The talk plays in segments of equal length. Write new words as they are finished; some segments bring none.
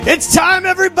It's time,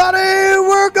 everybody!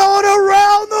 We're going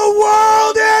around the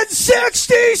world in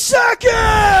 60 seconds!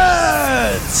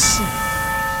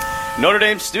 Notre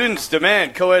Dame students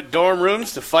demand co-ed dorm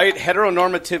rooms to fight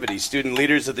heteronormativity. Student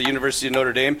leaders at the University of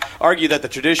Notre Dame argue that the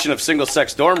tradition of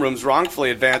single-sex dorm rooms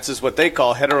wrongfully advances what they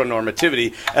call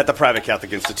heteronormativity at the private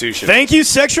Catholic institution. Thank you,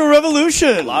 Sexual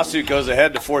Revolution! The lawsuit goes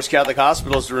ahead to force Catholic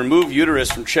hospitals to remove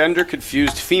uterus from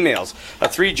gender-confused females. A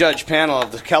 3-judge panel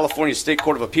of the California State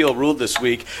Court of Appeal ruled this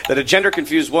week that a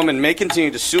gender-confused woman may continue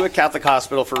to sue a Catholic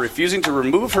hospital for refusing to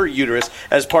remove her uterus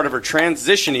as part of her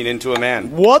transitioning into a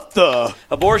man. What the?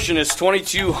 Abortionist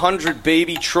 2,200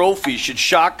 baby trophy should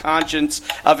shock conscience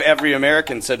of every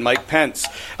American, said Mike Pence.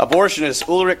 Abortionist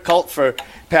Ulrich Kultfer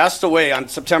passed away on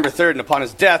September 3rd, and upon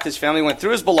his death, his family went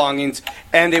through his belongings,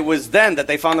 and it was then that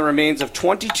they found the remains of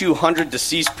 2,200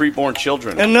 deceased preborn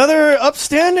children. Another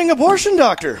upstanding abortion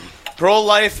doctor.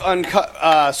 Pro-life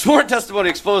sworn testimony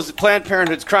exposed Planned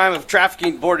Parenthood's crime of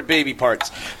trafficking aborted baby parts.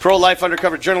 Pro-life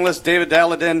undercover journalists David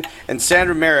Daladin and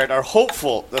Sandra Merritt are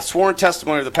hopeful the sworn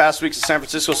testimony of the past weeks of San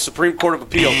Francisco Supreme Court of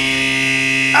Appeal.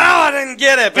 I didn't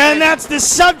get it. And that's the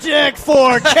subject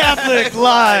for Catholic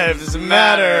Lives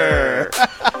Matter.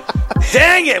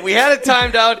 Dang it, we had it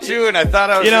timed out too, and I thought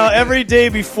I was... every day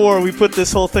before we put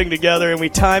this whole thing together, and we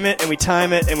time it, and we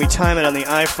time it, and we time it on the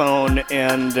iPhone,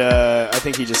 and I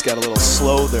think he just got a little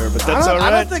slow there, but that's all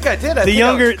right. I don't think I did.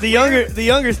 The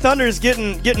younger Thunder's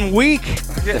getting weak.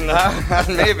 Maybe,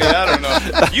 I don't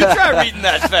know. You try reading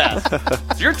that fast.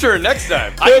 It's your turn next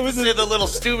time. I would say the little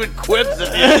stupid quips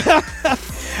at the end.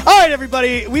 All right,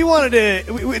 everybody. We wanted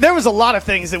to. There was a lot of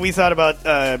things that we thought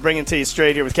about bringing to you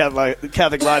straight here with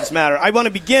Catholic Lives Matter. I want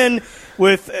to begin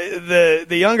with the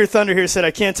younger Thunder here said I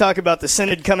can't talk about the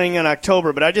synod coming in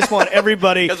October, but I just want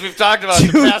everybody because we've talked about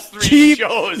the past 3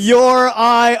 shows. Your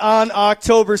eye on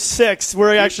October 6th.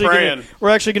 We're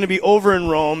actually going to be over in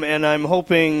Rome, and I'm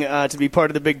hoping to be part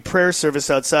of the big prayer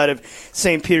service outside of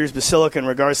St. Peter's Basilica in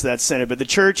regards to that synod. But the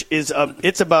church is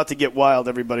it's about to get wild,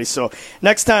 everybody. So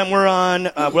next time we're on,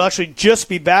 we'll actually just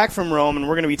be back from Rome, and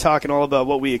we're going to be talking all about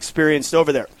what we experienced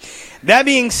over there. That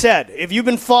being said, if you've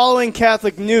been following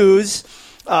Catholic news,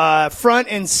 front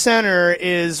and center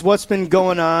is what's been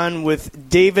going on with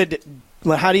David.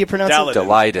 How do you pronounce it?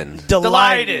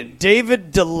 Daleiden.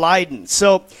 David Daleiden.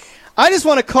 So I just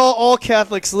want to call all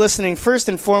Catholics listening first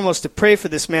and foremost to pray for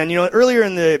this man. Earlier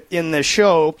in the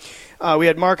show, we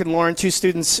had Mark and Lauren, 2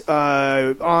 students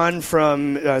on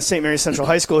from St. Mary's Central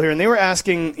High School here, and they were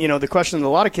asking, the question that a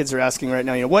lot of kids are asking right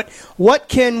now. What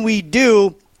can we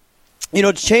do?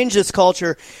 To change this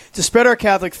culture, to spread our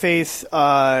Catholic faith,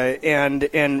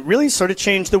 and really sort of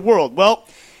change the world. Well,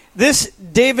 this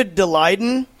David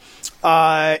Daleiden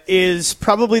is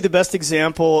probably the best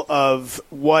example of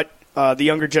what the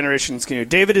younger generations can do.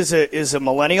 David is a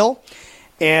millennial,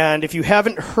 and if you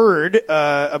haven't heard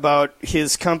about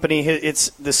his company, it's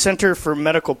the Center for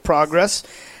Medical Progress,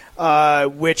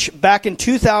 which back in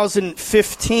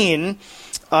 2015...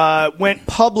 went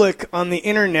public on the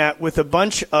internet with a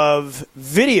bunch of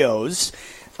videos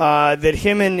that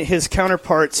him and his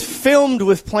counterparts filmed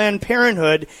with Planned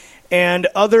Parenthood and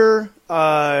other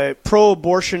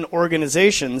pro-abortion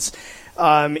organizations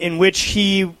in which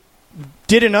he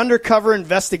did an undercover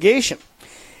investigation.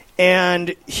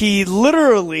 And he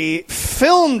literally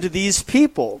filmed these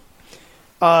people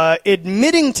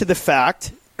admitting to the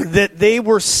fact that they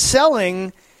were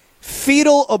selling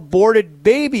fetal aborted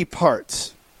baby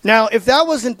parts. Now, if that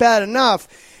wasn't bad enough,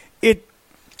 it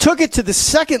took it to the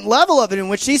second level of it, in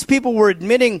which these people were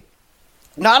admitting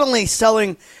not only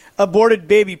selling aborted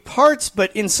baby parts,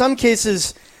 but in some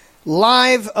cases,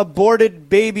 live aborted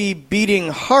baby beating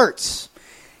hearts,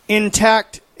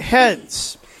 intact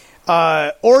heads,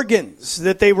 organs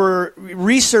that they were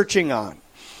researching on.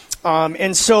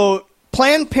 And so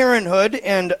Planned Parenthood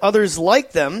and others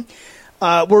like them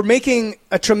were making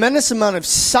a tremendous amount of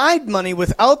side money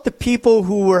without the people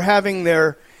who were having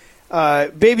their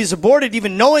babies aborted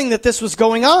even knowing that this was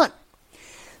going on.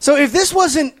 So if this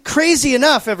wasn't crazy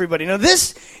enough, everybody,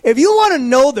 if you want to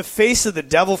know the face of the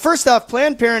devil, first off,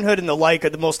 Planned Parenthood and the like are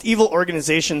the most evil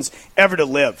organizations ever to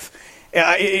live.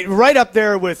 Right up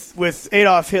there with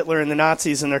Adolf Hitler and the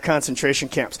Nazis and their concentration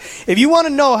camps. If you want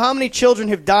to know how many children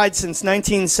have died since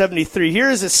 1973,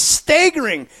 here is a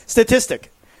staggering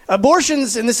statistic.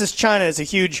 Abortions, and this is China, is a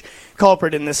huge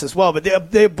culprit in this as well, but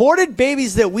the aborted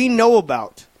babies that we know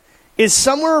about is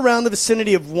somewhere around the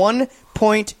vicinity of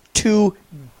 1.2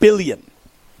 billion.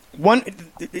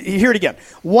 Hear it again.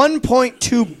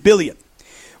 1.2 billion.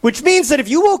 Which means that if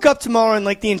you woke up tomorrow and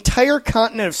the entire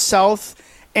continent of South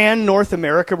and North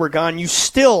America were gone, you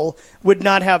still would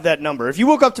not have that number. If you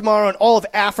woke up tomorrow and all of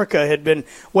Africa had been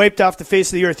wiped off the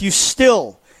face of the earth, you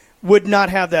still would not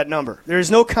have that number. There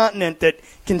is no continent that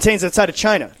contains, outside of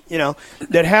China,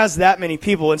 that has that many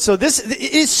people. And so this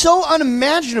is so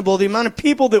unimaginable, the amount of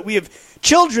people that we have,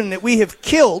 children that we have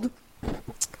killed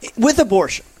with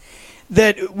abortion,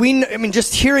 that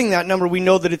just hearing that number, we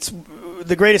know that it's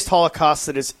the greatest Holocaust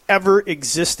that has ever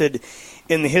existed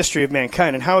in the history of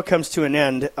mankind, and how it comes to an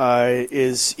end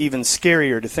is even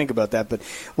scarier to think about that. But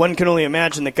one can only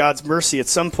imagine that God's mercy at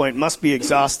some point must be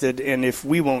exhausted, and if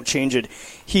we won't change it,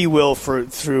 he will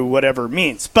through whatever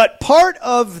means. But part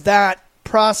of that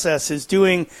process is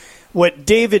doing what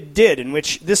David did, in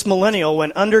which this millennial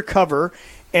went undercover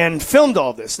and filmed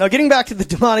all this. Now, getting back to the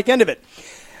demonic end of it,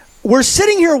 we're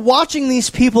sitting here watching these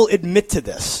people admit to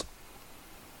this.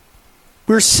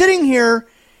 We're sitting here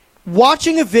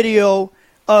watching a video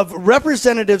of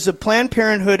representatives of Planned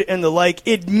Parenthood and the like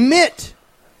admit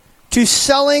to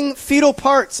selling fetal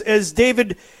parts, as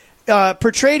David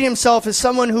portrayed himself as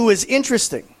someone who was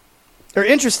interested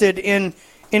in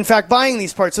fact, buying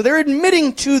these parts. So they're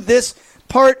admitting to this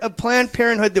part of Planned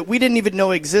Parenthood that we didn't even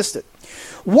know existed.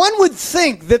 One would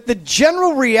think that the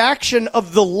general reaction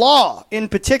of the law in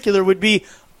particular would be,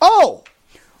 oh,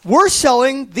 we're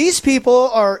selling, these people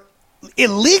are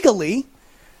illegally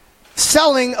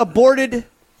selling aborted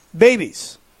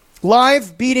babies,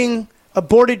 live beating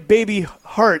aborted baby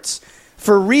hearts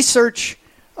for research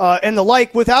and the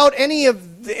like, without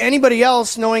anybody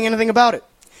else knowing anything about it.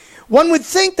 One would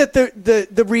think that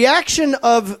the reaction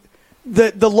of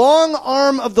the long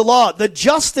arm of the law, the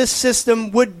justice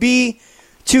system, would be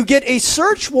to get a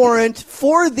search warrant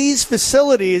for these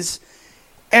facilities,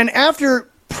 and after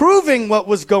proving what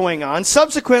was going on,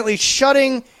 subsequently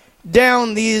shutting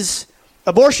down these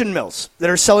abortion mills that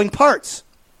are selling parts.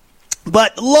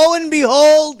 But lo and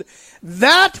behold,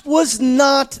 that was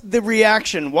not the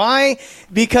reaction. Why?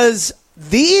 Because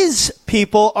these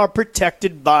people are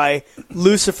protected by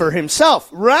Lucifer himself.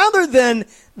 Rather than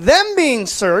them being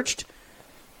searched,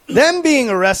 them being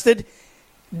arrested,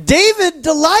 David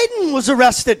Daleiden was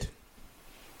arrested.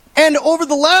 And over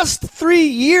the last 3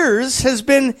 years has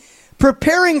been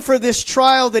preparing for this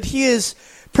trial that he is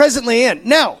presently in.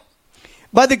 Now,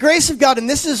 by the grace of God, and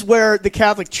this is where the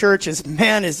Catholic Church is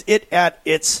it at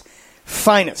its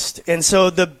finest. And so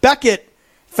the Becket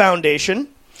Foundation,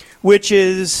 which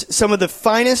is some of the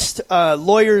finest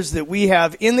lawyers that we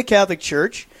have in the Catholic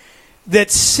Church,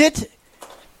 that sit,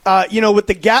 with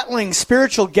the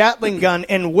spiritual Gatling gun,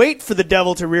 and wait for the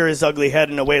devil to rear his ugly head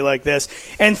in a way like this.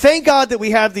 And thank God that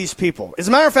we have these people. As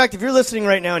a matter of fact, if you're listening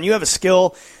right now and you have a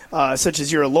skill, such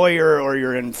as you're a lawyer or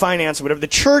you're in finance or whatever, the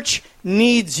church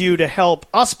needs you to help.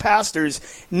 Us pastors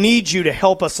need you to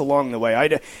help us along the way.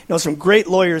 I know some great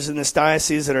lawyers in this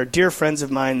diocese that are dear friends of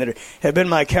mine that have been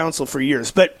my counsel for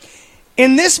years. But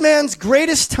in this man's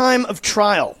greatest time of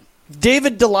trial,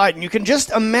 David Daleiden, you can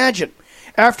just imagine,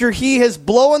 after he has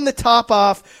blown the top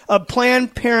off of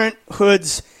Planned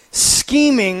Parenthood's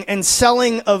scheming and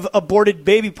selling of aborted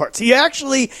baby parts. He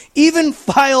actually even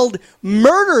filed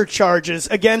murder charges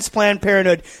against Planned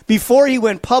Parenthood before he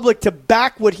went public to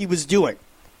back what he was doing.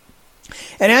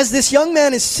 And as this young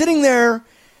man is sitting there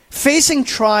facing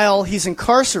trial, he's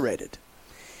incarcerated,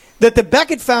 that the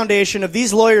Becket Foundation of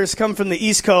these lawyers come from the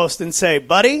East Coast and say,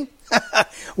 buddy,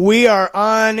 we are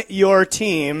on your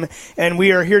team, and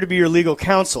we are here to be your legal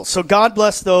counsel. So God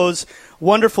bless those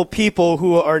wonderful people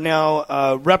who are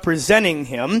now representing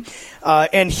him,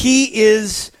 and he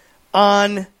is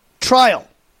on trial.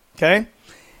 Okay?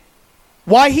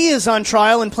 Why he is on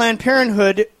trial in Planned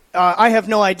Parenthood, I have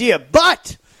no idea.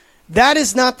 But that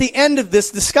is not the end of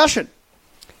this discussion.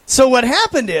 So what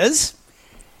happened is,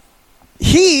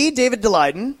 David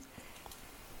Daleiden,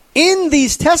 in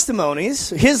these testimonies,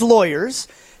 his lawyers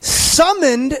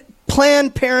summoned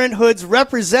Planned Parenthood's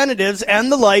representatives and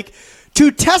the like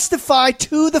to testify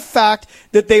to the fact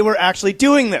that they were actually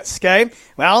doing this, okay?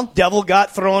 Well, devil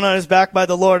got thrown on his back by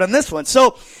the Lord on this one.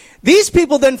 So these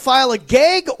people then file a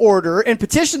gag order and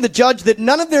petition the judge that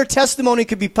none of their testimony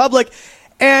could be public,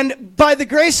 and by the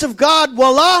grace of God,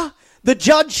 voila, the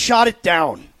judge shot it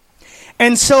down.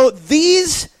 And so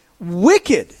these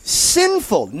wicked,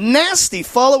 sinful, nasty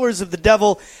followers of the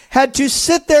devil had to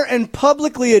sit there and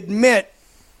publicly admit,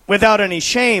 without any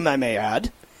shame, I may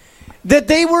add, that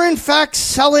they were in fact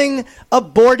selling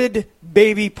aborted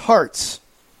baby parts.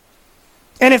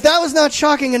 And if that was not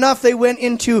shocking enough, they went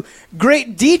into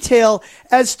great detail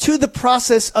as to the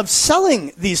process of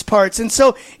selling these parts. And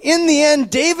so, in the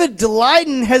end, David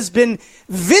Daleiden has been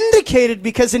vindicated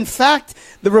because, in fact,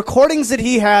 the recordings that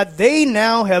he had, they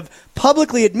now have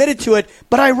publicly admitted to it.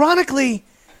 But ironically,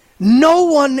 no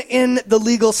one in the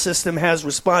legal system has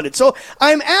responded. So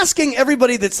I'm asking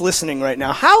everybody that's listening right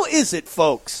now, how is it,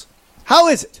 folks? How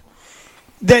is it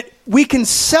that we can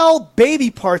sell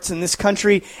baby parts in this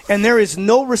country and there is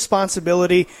no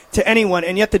responsibility to anyone,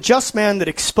 and yet the just man that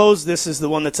exposed this is the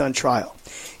one that's on trial?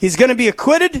 He's going to be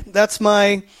acquitted. That's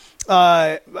my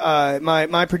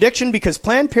prediction, because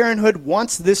Planned Parenthood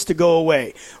wants this to go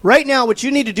away. Right now, what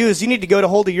you need to do is you need to go to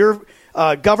hold of your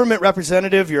government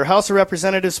representative, your House of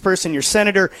Representatives person, your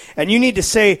senator, and you need to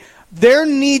say there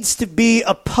needs to be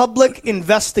a public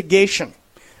investigation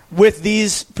with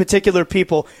these particular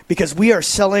people because we are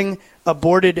selling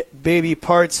aborted baby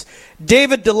parts.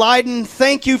 David Daleiden,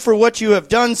 thank you for what you have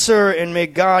done, sir, and may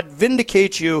God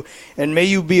vindicate you, and may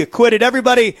you be acquitted.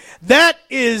 Everybody, that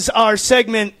is our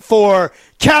segment for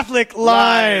Catholic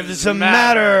Lives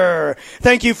Matter.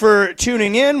 Thank you for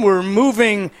tuning in. We're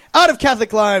moving out of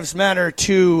Catholic Lives Matter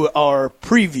to our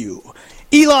preview.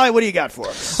 Eli, what do you got for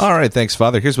us? All right, thanks,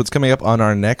 Father. Here's what's coming up on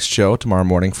our next show tomorrow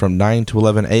morning from 9 to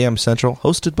 11 a.m. Central,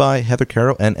 hosted by Heather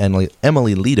Caro and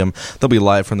Emily Leadham. They'll be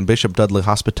live from the Bishop Dudley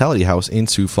Hospitality House in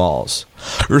Sioux Falls.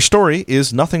 Her story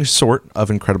is nothing short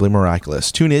of incredibly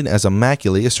miraculous. Tune in as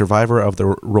Immaculée, a survivor of the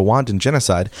Rwandan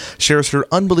genocide, shares her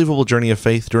unbelievable journey of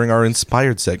faith during our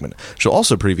Inspired segment. She'll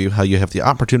also preview how you have the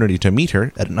opportunity to meet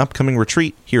her at an upcoming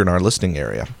retreat here in our listening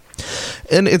area.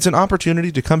 And it's an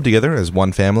opportunity to come together as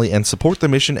one family and support the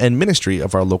mission and ministry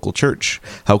of our local church.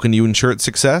 How can you ensure its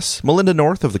success? Melinda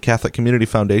North of the Catholic Community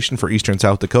Foundation for Eastern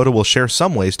South Dakota will share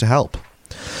some ways to help.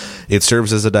 It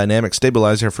serves as a dynamic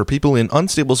stabilizer for people in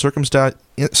unstable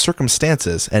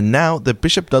circumstances, and now the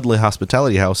Bishop Dudley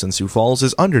Hospitality House in Sioux Falls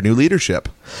is under new leadership.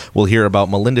 We'll hear about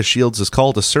Melinda Shields'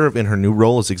 call to serve in her new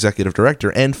role as executive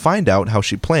director and find out how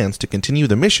she plans to continue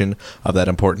the mission of that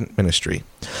important ministry.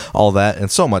 All that and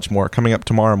so much more coming up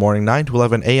tomorrow morning, 9 to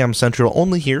 11 a.m. Central,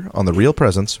 only here on the Real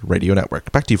Presence Radio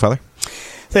Network. Back to you, Father.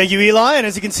 Thank you, Eli. And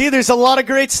as you can see, there's a lot of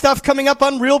great stuff coming up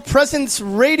on Real Presence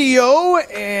Radio,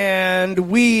 and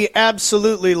we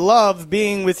absolutely love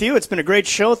being with you. It's been a great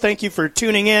show. Thank you for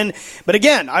tuning in. But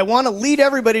again, I want to lead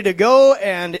everybody to go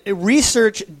and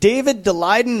research David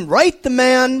Daleiden. Write the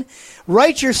man,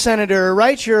 write your senator,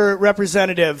 write your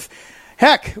representative.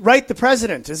 Heck, write the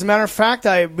president. As a matter of fact,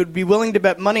 I would be willing to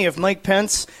bet money if Mike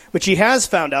Pence, which he has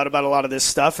found out about a lot of this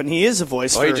stuff, and he is a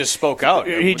voice for... he just spoke out.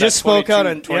 He just spoke out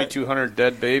on... 2,200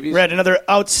 dead babies. Read another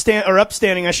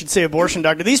upstanding, I should say, abortion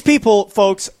doctor. These people,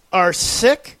 folks, are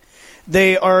sick.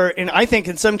 They are, I think,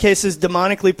 in some cases,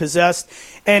 demonically possessed.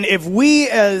 And if we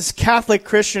as Catholic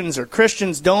Christians or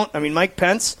Christians don't... I mean, Mike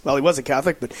Pence, well, he was a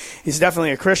Catholic, but he's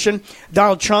definitely a Christian.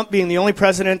 Donald Trump being the only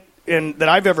president that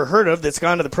I've ever heard of that's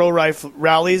gone to the pro-life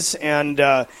rallies and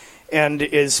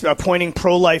is appointing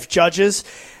pro-life judges.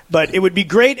 But it would be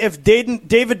great if David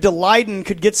Daleiden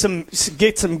could get some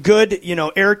good,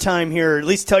 airtime here, or at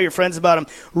least tell your friends about him.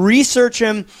 Research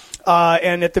him,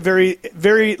 and at the very,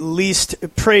 very least,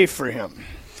 pray for him.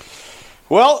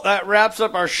 Well, that wraps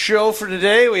up our show for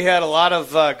today. We had a lot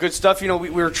of good stuff. We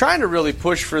were trying to really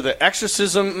push for the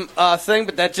exorcism thing,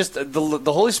 but that just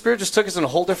the Holy Spirit just took us in a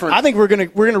whole different. I think we're gonna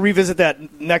revisit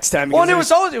that next time. Well, and it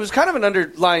was kind of an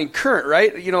underlying current,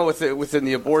 right? Within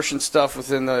the abortion stuff,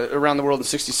 around the world in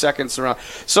 60 seconds around.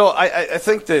 So I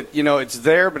think that it's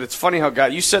there, but it's funny how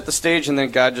God you set the stage and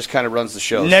then God just kind of runs the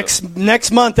show.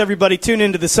 Next month, everybody tune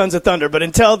into the Sons of Thunder. But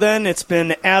until then, it's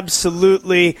been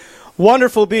absolutely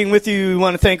wonderful being with you. We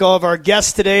want to thank all of our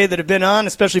guests today that have been on,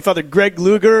 especially Father Greg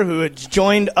Luger, who has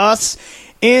joined us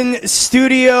in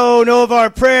studio. Know of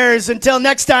our prayers. Until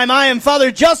next time, I am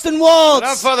Father Justin Waltz. And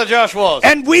I'm Father Josh Waltz.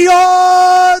 And we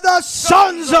are the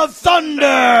Sons of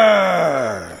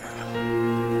Thunder.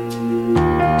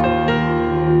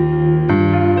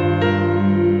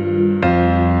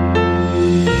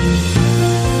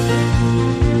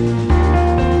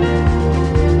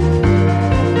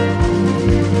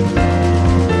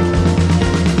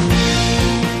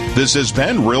 This has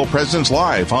been Real Presence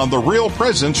Live on the Real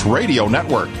Presence Radio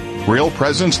Network. Real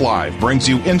Presence Live brings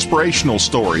you inspirational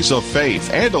stories of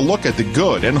faith and a look at the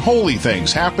good and holy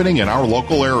things happening in our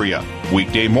local area.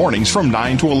 Weekday mornings from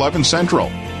 9 to 11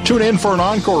 Central. Tune in for an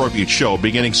encore of each show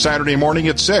beginning Saturday morning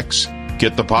at 6.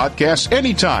 Get the podcast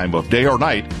any time of day or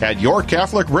night at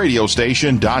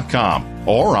yourcatholicradiostation.com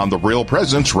or on the Real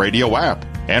Presence Radio app.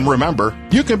 And remember,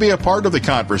 you can be a part of the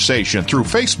conversation through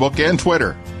Facebook and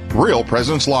Twitter. Real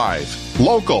Presence Live.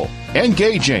 Local,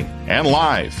 engaging, and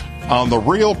live on the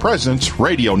Real Presence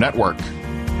Radio Network.